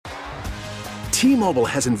T-Mobile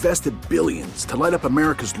has invested billions to light up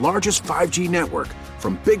America's largest 5G network,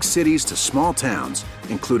 from big cities to small towns,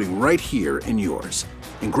 including right here in yours.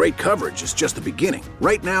 And great coverage is just the beginning.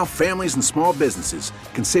 Right now, families and small businesses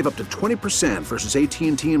can save up to 20% versus AT&T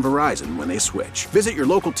and Verizon when they switch. Visit your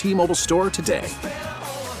local T-Mobile store today.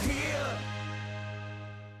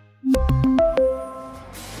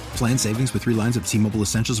 Plan savings with 3 lines of T-Mobile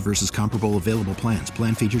Essentials versus comparable available plans.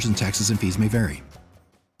 Plan features and taxes and fees may vary.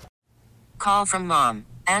 Call from mom.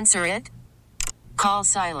 Answer it. Call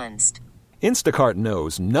silenced. Instacart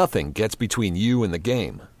knows nothing gets between you and the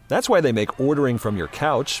game. That's why they make ordering from your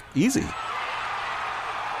couch easy.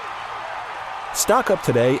 Stock up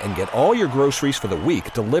today and get all your groceries for the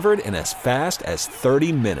week delivered in as fast as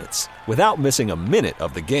 30 minutes without missing a minute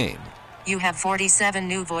of the game. You have 47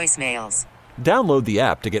 new voicemails. Download the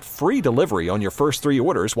app to get free delivery on your first 3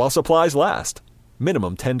 orders while supplies last.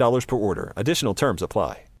 Minimum $10 per order. Additional terms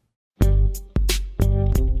apply.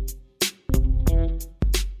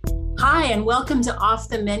 Hi, and welcome to Off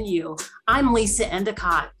the Menu. I'm Lisa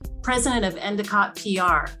Endicott, president of Endicott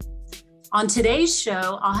PR. On today's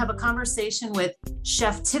show, I'll have a conversation with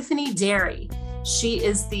Chef Tiffany Derry. She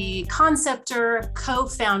is the conceptor,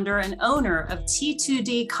 co-founder, and owner of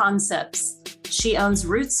T2D Concepts. She owns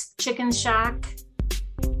Roots Chicken Shack.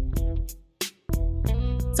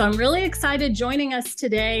 So I'm really excited. Joining us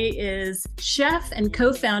today is chef and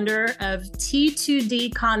co-founder of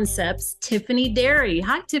T2D Concepts, Tiffany Derry.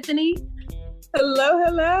 Hi, Tiffany. Hello,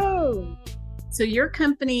 hello. So your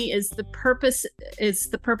company is the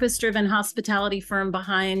purpose-driven hospitality firm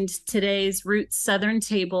behind today's Roots Southern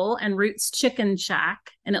Table and Roots Chicken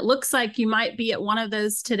Shack. And it looks like you might be at one of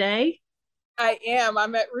those today. I am.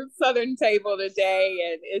 I'm at Roots Southern Table today,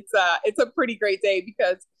 and it's a pretty great day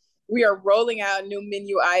because we are rolling out new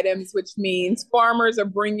menu items, which means farmers are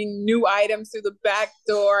bringing new items through the back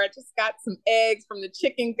door. I just got some eggs from the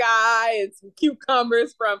chicken guy and some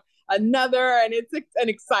cucumbers from another, and it's an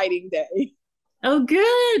exciting day. Oh,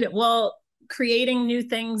 good. Well, creating new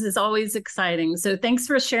things is always exciting. So thanks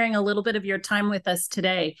for sharing a little bit of your time with us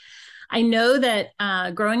today. I know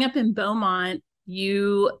that growing up in Beaumont,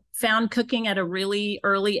 you found cooking at a really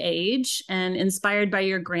early age and inspired by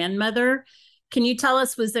your grandmother. Can you tell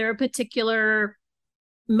us, was there a particular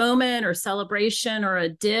moment or celebration or a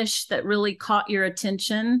dish that really caught your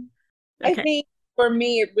attention? Okay. I think for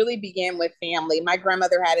me, it really began with family. My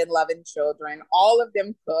grandmother had 11 children. All of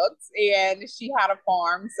them cooked, and she had a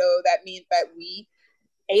farm. So that meant that we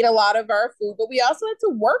ate a lot of our food, but we also had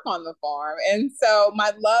to work on the farm. And so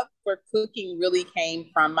my love for cooking really came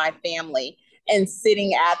from my family and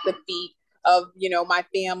sitting at the feet of, my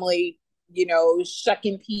family,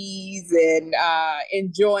 shucking peas and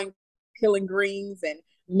enjoying peeling greens and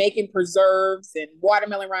making preserves and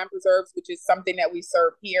watermelon rind preserves, which is something that we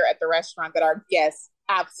serve here at the restaurant that our guests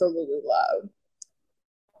absolutely love.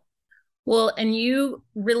 Well, and you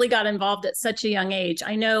really got involved at such a young age.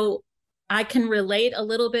 I know I can relate a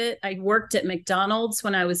little bit. I worked at McDonald's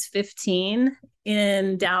when I was 15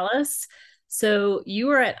 in Dallas. So you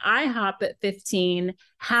were at IHOP at 15.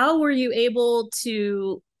 How were you able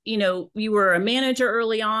to, you were a manager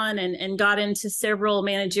early on and got into several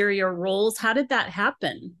managerial roles. How did that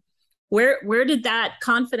happen? Where did that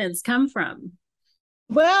confidence come from?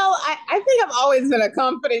 Well, I think I've always been a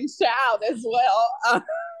confident child as well.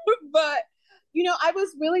 But, I was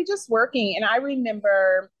really just working. And I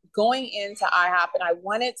remember going into IHOP and I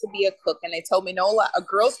wanted to be a cook. And they told me no,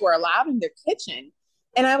 girls were allowed in their kitchen.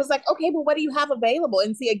 And I was like, okay, but what do you have available?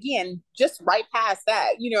 And see, again, just right past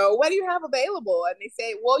that, what do you have available? And they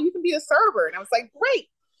say, well, you can be a server. And I was like, great.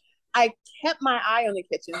 I kept my eye on the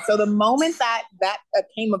kitchen. So the moment that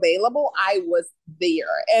came available, I was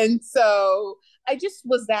there. And so I just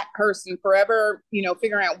was that person forever,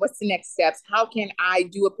 figuring out what's the next steps. How can I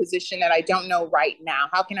do a position that I don't know right now?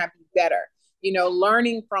 How can I be better?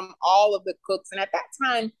 Learning from all of the cooks. And at that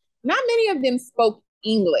time, not many of them spoke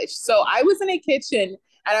English. So I was in a kitchen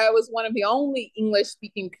and I was one of the only English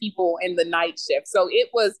speaking people in the night shift. So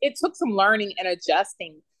it took some learning and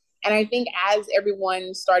adjusting. And I think as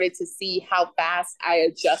everyone started to see how fast I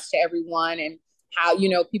adjust to everyone and how,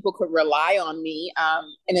 people could rely on me,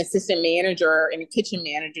 an assistant manager and a kitchen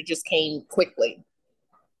manager just came quickly.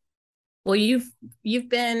 Well, you've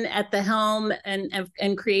been at the helm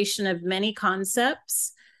and creation of many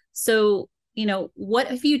concepts. So what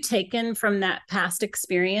have you taken from that past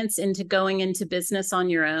experience into going into business on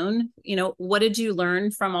your own? What did you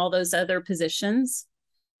learn from all those other positions?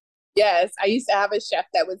 Yes, I used to have a chef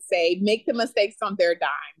that would say, make the mistakes on their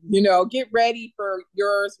dime. Get ready for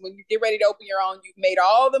yours. When you get ready to open your own, you've made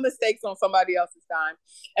all the mistakes on somebody else's dime.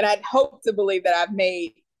 And I'd hope to believe that I've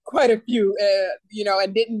made quite a few,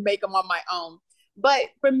 and didn't make them on my own. But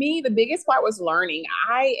for me, the biggest part was learning.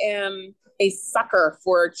 I am a sucker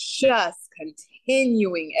for just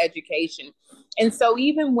continuing education. And so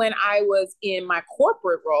even when I was in my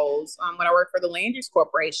corporate roles, when I worked for the Landry's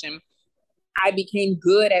Corporation, I became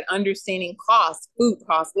good at understanding costs, food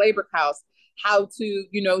costs, labor costs, how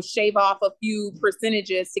to, shave off a few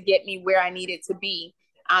percentages to get me where I needed to be,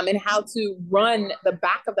 and how to run the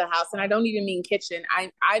back of the house. And I don't even mean kitchen.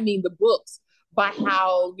 I mean the books by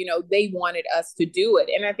how, they wanted us to do it.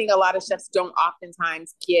 And I think a lot of chefs don't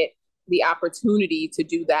oftentimes get the opportunity to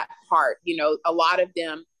do that part. A lot of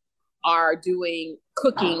them are doing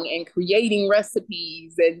cooking and creating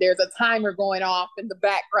recipes, and there's a timer going off in the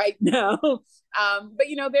back right now. But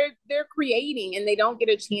they're creating, and they don't get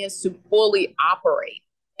a chance to fully operate.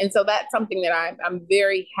 And so that's something that I'm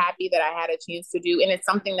very happy that I had a chance to do. And it's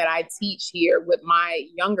something that I teach here with my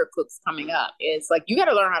younger cooks coming up. It's like, you got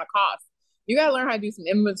to learn how to cost. You got to learn how to do some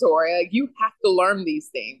inventory. Like, you have to learn these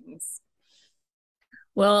things.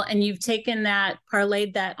 Well, and you've taken that,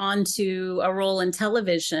 parlayed that onto a role in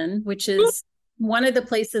television, which is one of the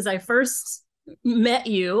places I first met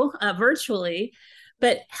you virtually.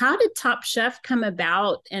 But how did Top Chef come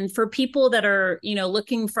about? And for people that are,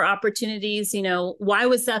 looking for opportunities, why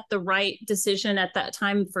was that the right decision at that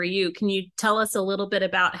time for you? Can you tell us a little bit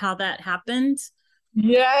about how that happened?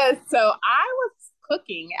 Yes. So I was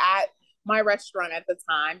cooking at my restaurant at the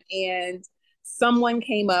time, and someone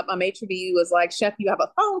came up, a maitre d' was like, "Chef, you have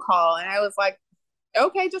a phone call." And I was like,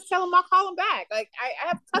 "Okay, just tell them I'll call them back. Like, I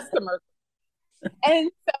have customers."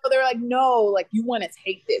 And so they're like, "No, like, you want to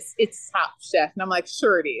take this. It's Top Chef." And I'm like,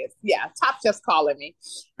 "Sure it is. Yeah, Top Chef's calling me."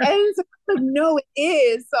 And so I'm like, "No, it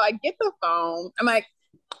is." So I get the phone. I'm like,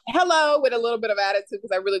 "Hello," with a little bit of attitude, because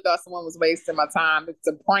I really thought someone was wasting my time. It's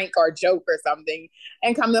a prank or a joke or something.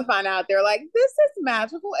 And come to find out, they're like, "This is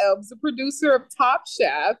Magical Elves, the producer of Top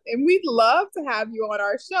Chef, and we'd love to have you on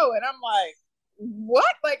our show." And I'm like,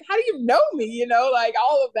 "What? Like, how do you know me?" Like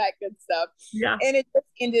all of that good stuff. Yeah. And it just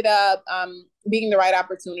ended up being the right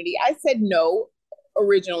opportunity. I said no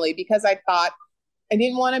originally because I thought I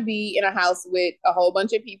didn't want to be in a house with a whole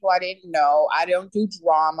bunch of people I didn't know. I don't do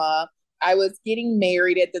drama. I was getting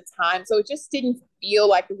married at the time, so it just didn't feel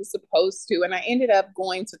like it was supposed to. And I ended up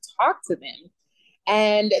going to talk to them.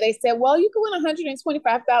 And they said, "Well, you can win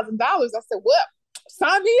 $125,000. I said, "Well,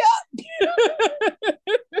 sign me up."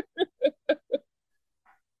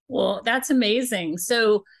 Well, that's amazing.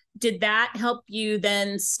 So did that help you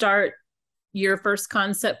then start your first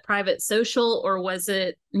concept, Private Social, or was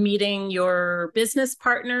it meeting your business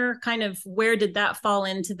partner? Kind of where did that fall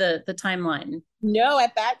into the timeline? No,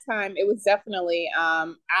 at that time, it was definitely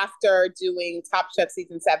after doing Top Chef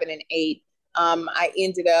season 7 and 8. I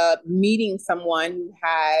ended up meeting someone who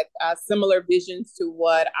had similar visions to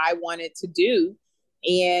what I wanted to do.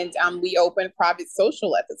 And we opened Private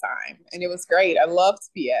Social at the time, and it was great. I loved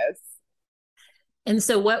PS. And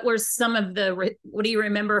so what were some of what do you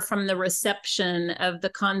remember from the reception of the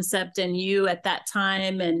concept and you at that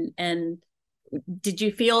time? And did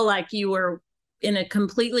you feel like you were in a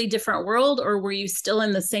completely different world, or were you still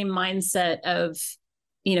in the same mindset of,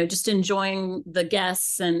 just enjoying the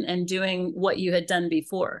guests and doing what you had done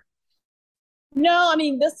before? No, I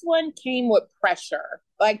mean, this one came with pressure.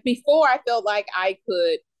 Like, before, I felt like I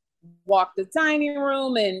could walk the dining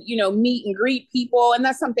room and, meet and greet people. And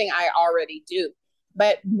that's something I already do.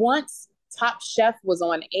 But once Top Chef was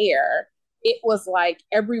on air, it was like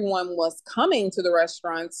everyone was coming to the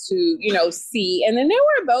restaurants to, see. And then there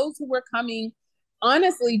were those who were coming,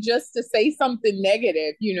 honestly, just to say something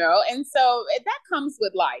negative, And so that comes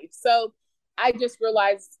with life. So I just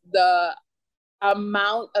realized the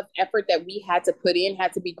amount of effort that we had to put in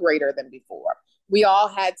had to be greater than before. We all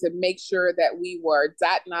had to make sure that we were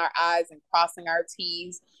dotting our I's and crossing our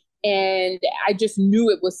T's. And I just knew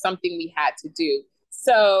it was something we had to do.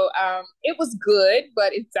 So it was good,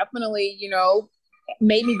 but it definitely,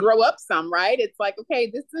 made me grow up some, right? It's like,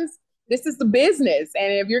 okay, this is the business.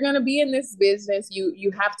 And if you're going to be in this business,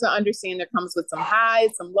 you have to understand there comes with some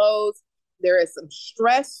highs, some lows. There is some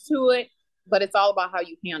stress to it, but it's all about how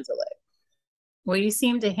you handle it. Well, you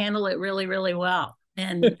seem to handle it really, really well.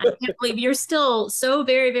 And I can't believe you're still so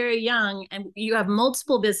very, very young, and you have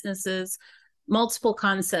multiple businesses, multiple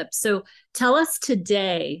concepts. So tell us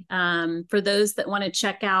today, for those that want to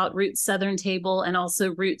check out Roots Southern Table and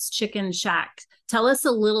also Roots Chicken Shack, tell us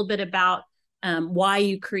a little bit about why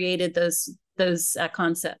you created those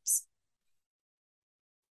concepts.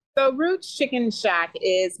 So Roots Chicken Shack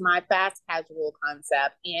is my fast casual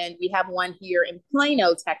concept. And we have one here in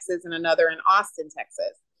Plano, Texas, and another in Austin,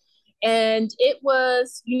 Texas. And it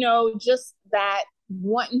was, just that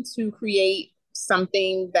wanting to create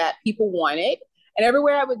something that people wanted. And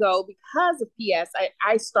everywhere I would go, because of PS,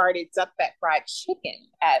 I started Duck Fat Fried Chicken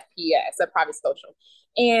at PS, at Private Social.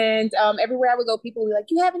 And everywhere I would go, people would be like,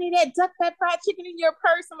 "You have any of that Duck Fat Fried Chicken in your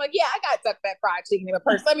purse?" I'm like, "Yeah, I got Duck Fat Fried Chicken in my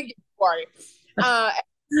purse. Let me get it for you." I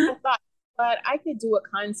thought, but I could do a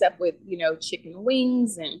concept with, chicken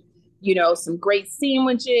wings and, some great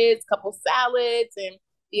sandwiches, couple salads. And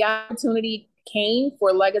the opportunity came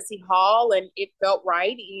for Legacy Hall, and it felt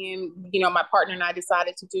right. And, my partner and I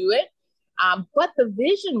decided to do it. But the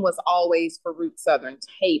vision was always for Root Southern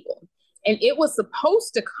Table. And it was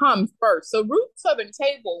supposed to come first. So Root Southern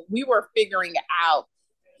Table, we were figuring out.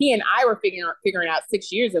 He and I were figuring out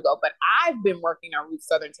 6 years ago, but I've been working on Root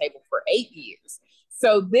Southern Table for 8 years.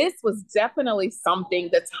 So this was definitely something.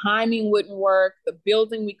 The timing wouldn't work. The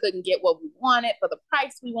building, we couldn't get what we wanted for the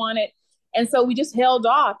price we wanted. And so we just held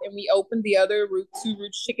off, and we opened the other two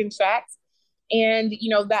Roots Chicken Shacks. And,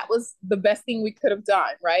 that was the best thing we could have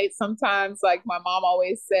done, right? Sometimes, like my mom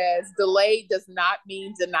always says, delay does not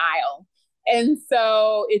mean denial. And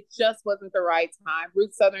so it just wasn't the right time.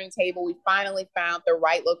 Root Southern Table, we finally found the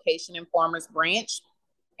right location in Farmers Branch.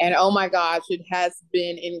 And oh my gosh, it has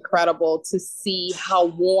been incredible to see how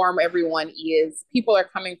warm everyone is. People are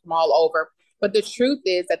coming from all over. But the truth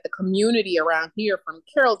is that the community around here, from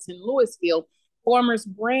Carrollton, Louisville, Farmers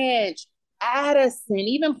Branch, Addison,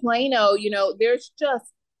 even Plano, there's just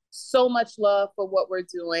so much love for what we're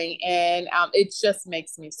doing. And it just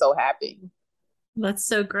makes me so happy. That's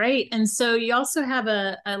so great. And so you also have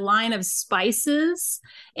a line of spices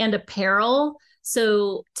and apparel.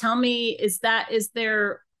 So tell me, is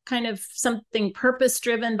there kind of something purpose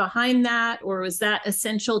driven behind that? Or was that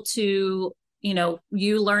essential to,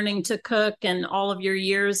 you learning to cook and all of your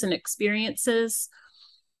years and experiences?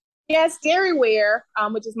 Yes, Dairywear,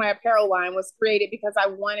 which is my apparel line, was created because I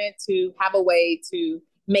wanted to have a way to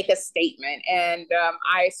make a statement. And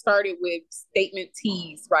I started with statement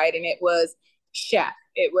tees, right? And it was chef.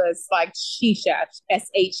 It was like She Chef,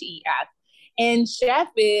 SHEF. And chef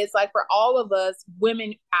is like for all of us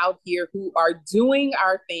women out here who are doing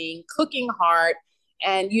our thing, cooking hard,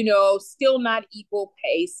 and, still not equal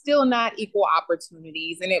pay, still not equal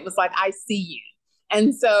opportunities. And it was like, I see you.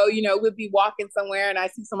 And so, we'd be walking somewhere and I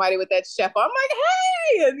see somebody with that chef. I'm like,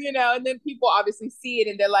 hey, and then people obviously see it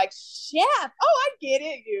and they're like, chef, oh, I get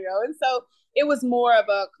it, And so it was more of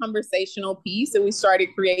a conversational piece, and we started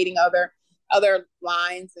creating other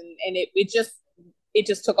lines, and it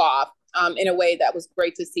just took off in a way that was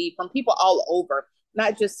great to see from people all over,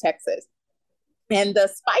 not just Texas. And the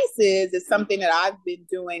spices is something that I've been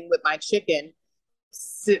doing with my chicken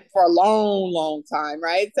for a long, long time,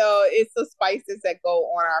 right? So it's the spices that go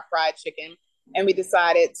on our fried chicken, and we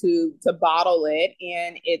decided to bottle it,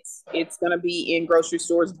 and it's going to be in grocery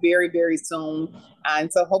stores very, very soon.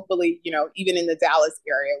 And so hopefully, even in the Dallas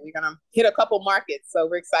area, we're going to hit a couple markets. So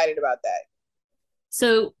we're excited about that.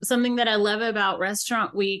 So something that I love about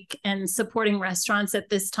Restaurant Week and supporting restaurants at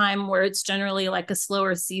this time, where it's generally like a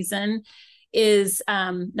slower season, is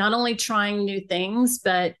not only trying new things,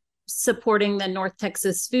 but supporting the North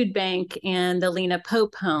Texas Food Bank and the Lena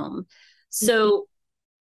Pope Home. So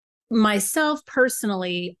myself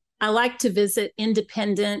personally, I like to visit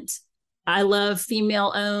independent. I love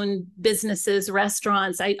female-owned businesses,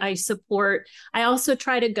 restaurants. I support. I also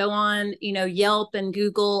try to go on, Yelp and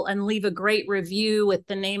Google and leave a great review with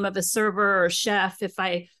the name of a server or chef if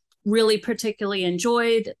I really particularly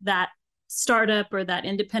enjoyed that startup or that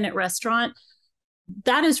independent restaurant.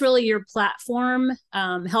 That is really your platform,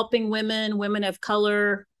 helping women of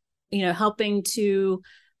color, helping to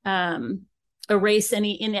erase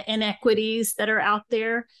any inequities that are out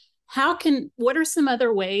there. What are some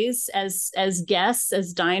other ways as guests,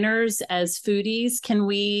 as diners, as foodies, can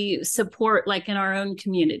we support like in our own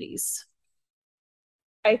communities?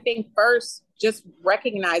 I think first, just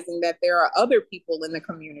recognizing that there are other people in the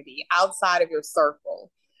community outside of your circle.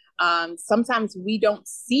 Sometimes we don't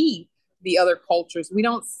see the other cultures. We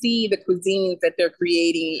don't see the cuisines that they're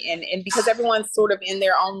creating, and because everyone's sort of in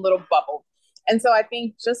their own little bubble. And so I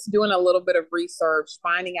think just doing a little bit of research,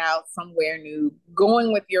 finding out somewhere new,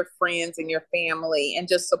 going with your friends and your family, and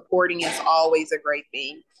just supporting is always a great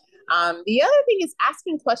thing. The other thing is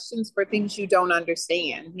asking questions for things you don't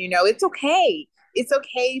understand. It's okay. It's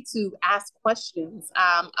okay to ask questions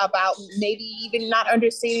about maybe even not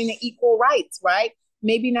understanding the equal rights, right?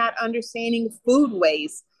 Maybe not understanding food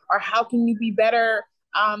waste, or how can you be better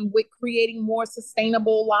with creating more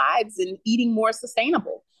sustainable lives and eating more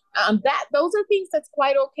sustainable. Those are things that's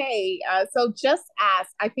quite okay. So just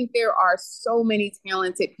ask. I think there are so many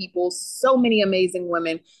talented people, so many amazing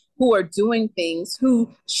women who are doing things who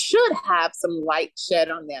should have some light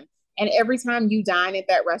shed on them. And every time you dine at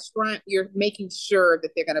that restaurant, you're making sure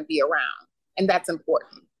that they're going to be around. And that's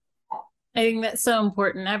important. I think that's so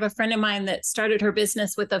important. I have a friend of mine that started her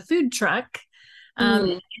business with a food truck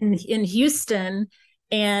in Houston.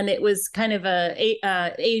 And it was kind of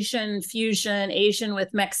a Asian fusion, Asian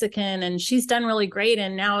with Mexican. And she's done really great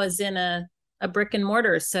and now is in a brick and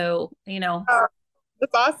mortar. So,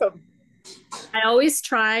 That's awesome. I always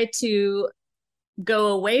try to go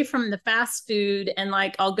away from the fast food and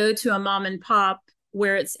like I'll go to a mom and pop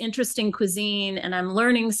where it's interesting cuisine and I'm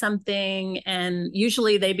learning something, and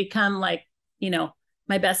usually they become like,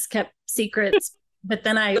 my best kept secrets, but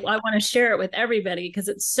then I want to share it with everybody because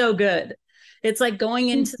it's so good. It's like going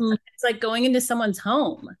into someone's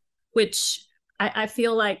home, which I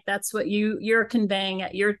feel like that's what you're conveying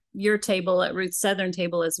at your table at Ruth's Southern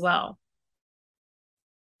Table as well.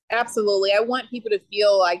 Absolutely. I want people to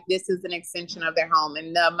feel like this is an extension of their home.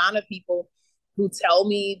 And the amount of people who tell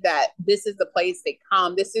me that this is the place they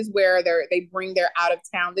come, this is where they bring their out of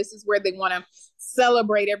town, this is where they want to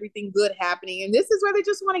celebrate everything good happening, and this is where they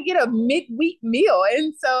just want to get a midweek meal.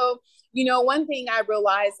 And so, one thing I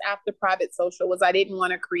realized after Private Social was I didn't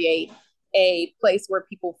want to create a place where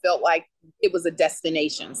people felt like it was a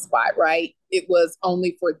destination spot, right? It was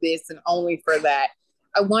only for this and only for that.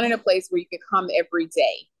 I wanted a place where you could come every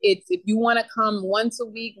day. If you want to come once a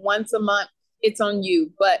week, once a month, it's on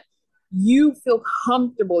you. But you feel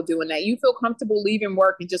comfortable doing that. You feel comfortable leaving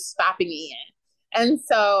work and just stopping in. And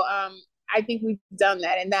so I think we've done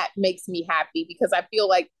that. And that makes me happy because I feel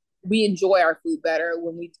like we enjoy our food better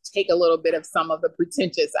when we take a little bit of some of the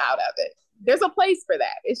pretentious out of it. There's a place for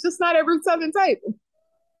that. It's just not every Southern table.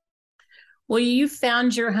 Well, you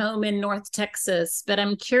found your home in North Texas, but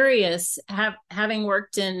I'm curious, having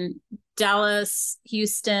worked in Dallas,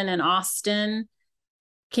 Houston, and Austin,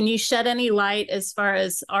 can you shed any light as far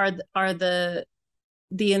as are the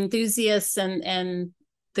enthusiasts and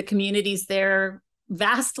the communities there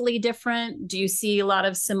vastly different? Do you see a lot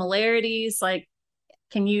of similarities? Like,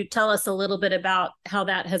 can you tell us a little bit about how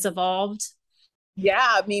that has evolved? Yeah,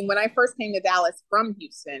 I mean, when I first came to Dallas from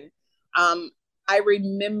Houston, I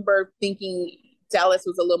remember thinking Dallas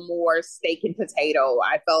was a little more steak and potato.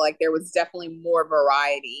 I felt like there was definitely more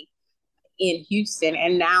variety in Houston.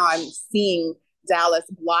 And now I'm seeing Dallas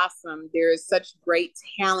blossom. There is such great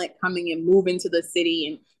talent coming and moving to the city,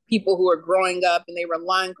 and people who are growing up and they were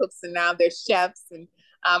line cooks and now they're chefs. And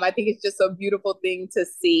I think it's just a beautiful thing to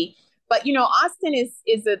see. But, Austin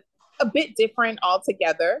is a bit different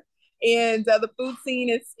altogether. And the food scene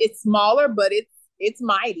it's smaller, but it's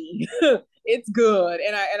mighty. It's good.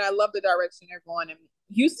 And I love the direction they're going. And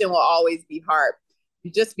Houston will always be hard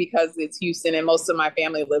just because it's Houston and most of my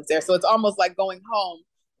family lives there. So it's almost like going home.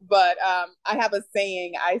 But I have a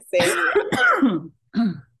saying. I say,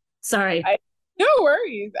 sorry. No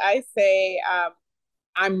worries. I say,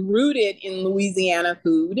 I'm rooted in Louisiana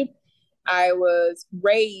food. I was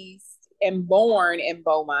raised and born in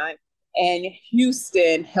Beaumont, and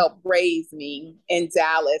Houston helped raise me, and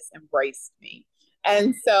Dallas embraced me.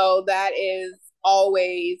 And so that is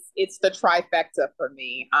always, it's the trifecta for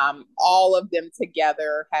me. All of them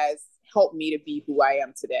together has helped me to be who I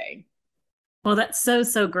am today. Well, that's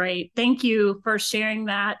so great. Thank you for sharing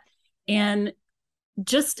that. And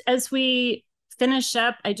just as we finish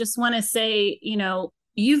up, I just want to say,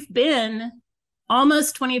 you've been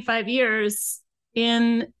almost 25 years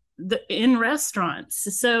in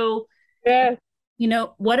restaurants. So, yeah.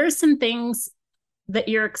 What are some things that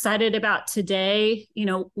you're excited about today?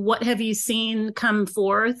 What have you seen come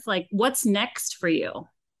forth? Like, what's next for you?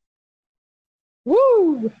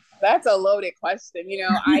 Woo, that's a loaded question.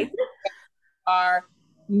 I think are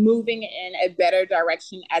moving in a better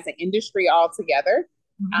direction as an industry altogether.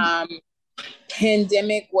 Mm-hmm.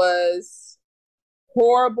 Pandemic was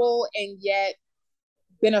horrible and yet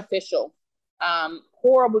beneficial.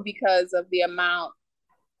 Horrible because of the amount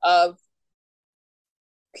of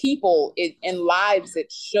people and lives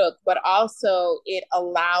it shook, but also it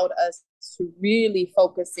allowed us to really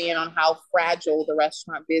focus in on how fragile the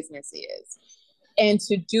restaurant business is and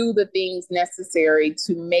to do the things necessary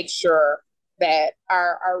to make sure that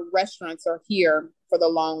our restaurants are here for the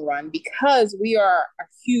long run, because we are a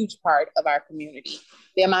huge part of our community.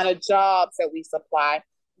 The amount of jobs that we supply,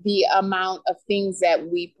 the amount of things that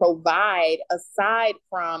we provide aside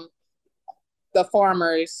from the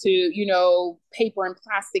farmers to, paper and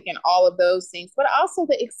plastic and all of those things, but also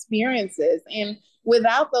the experiences. And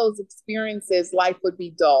without those experiences, life would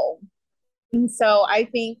be dull. And so I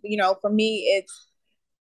think, for me, it's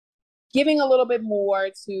giving a little bit more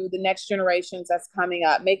to the next generations that's coming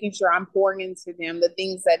up, making sure I'm pouring into them the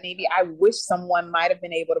things that maybe I wish someone might have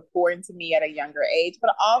been able to pour into me at a younger age,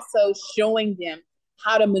 but also showing them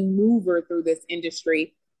how to maneuver through this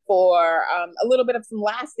industry for a little bit of some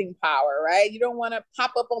lasting power, right? You don't want to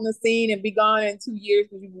pop up on the scene and be gone in 2 years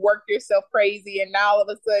because you've worked yourself crazy and now all of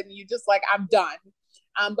a sudden you just like, I'm done.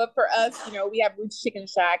 But for us, we have Roots Chicken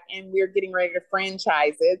Shack and we're getting ready to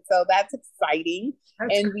franchise it. So that's exciting.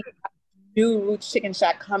 We have new Roots Chicken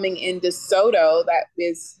Shack coming in DeSoto that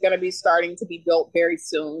is going to be starting to be built very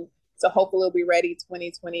soon. So hopefully it'll be ready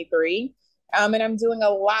 2023. And I'm doing a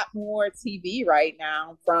lot more TV right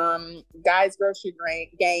now, from Guy's Grocery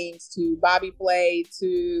Games to Bobby Flay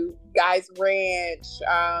to Guy's Ranch.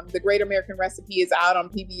 The Great American Recipe is out on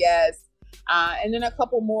PBS. And then a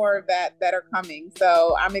couple more that are coming.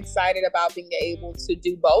 So I'm excited about being able to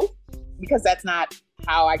do both, because that's not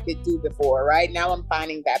how I could do before, right? Now I'm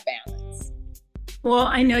finding that balance. Well,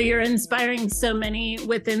 I know you're inspiring so many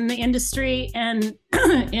within the industry and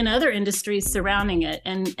in other industries surrounding it,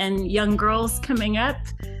 and young girls coming up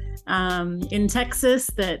in Texas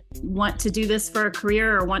that want to do this for a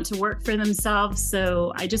career or want to work for themselves.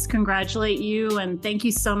 So I just congratulate you and thank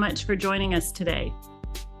you so much for joining us today.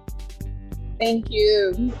 Thank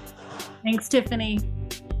you. Thanks, Tiffany.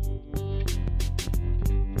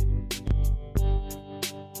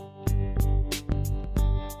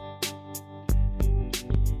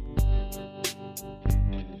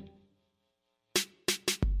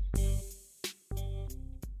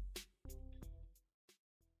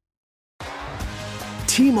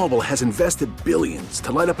 T-Mobile has invested billions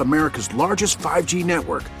to light up America's largest 5G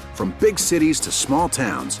network, from big cities to small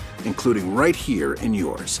towns, including right here in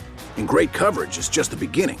yours. And great coverage is just the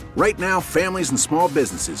beginning. Right now, families and small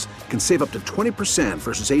businesses can save up to 20%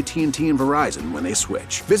 versus AT&T and Verizon when they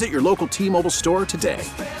switch. Visit your local T-Mobile store today.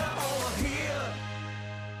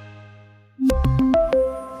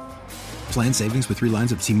 Plan savings with 3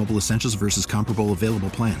 lines of T-Mobile Essentials versus comparable available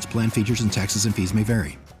plans. Plan features and taxes and fees may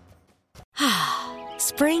vary.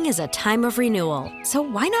 Spring is a time of renewal, so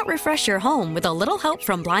why not refresh your home with a little help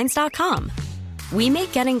from Blinds.com? We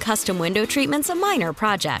make getting custom window treatments a minor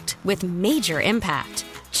project with major impact.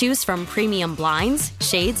 Choose from premium blinds,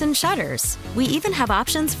 shades, and shutters. We even have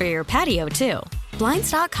options for your patio, too.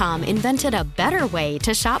 Blinds.com invented a better way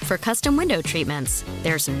to shop for custom window treatments.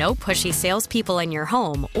 There's no pushy salespeople in your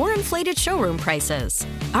home or inflated showroom prices.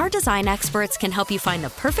 Our design experts can help you find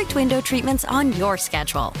the perfect window treatments on your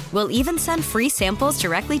schedule. We'll even send free samples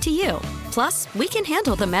directly to you. Plus, we can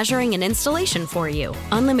handle the measuring and installation for you.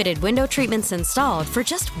 Unlimited window treatments installed for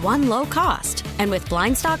just one low cost. And with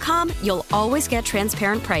Blinds.com, you'll always get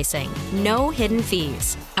transparent pricing. No hidden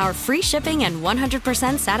fees. Our free shipping and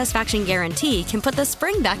 100% satisfaction guarantee can put the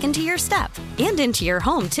spring back into your step and into your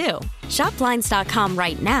home, too. Shop Blinds.com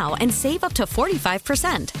right now and save up to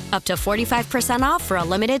 45%. Up to 45% off for a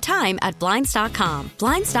limited time at Blinds.com.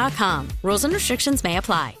 Blinds.com. Rules and restrictions may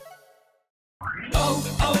apply.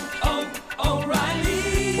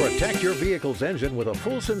 O'Reilly. Protect your vehicle's engine with a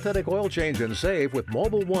full synthetic oil change and save with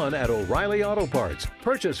Mobil 1 at O'Reilly Auto Parts.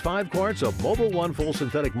 Purchase 5 quarts of Mobil 1 full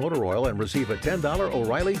synthetic motor oil and receive a $10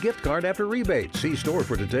 O'Reilly gift card after rebate. See store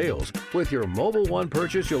for details. With your Mobil 1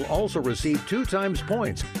 purchase, you'll also receive 2 times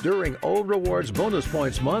points during O Rewards Bonus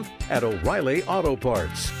Points Month at O'Reilly Auto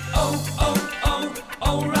Parts.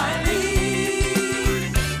 O'Reilly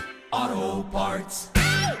Auto Parts.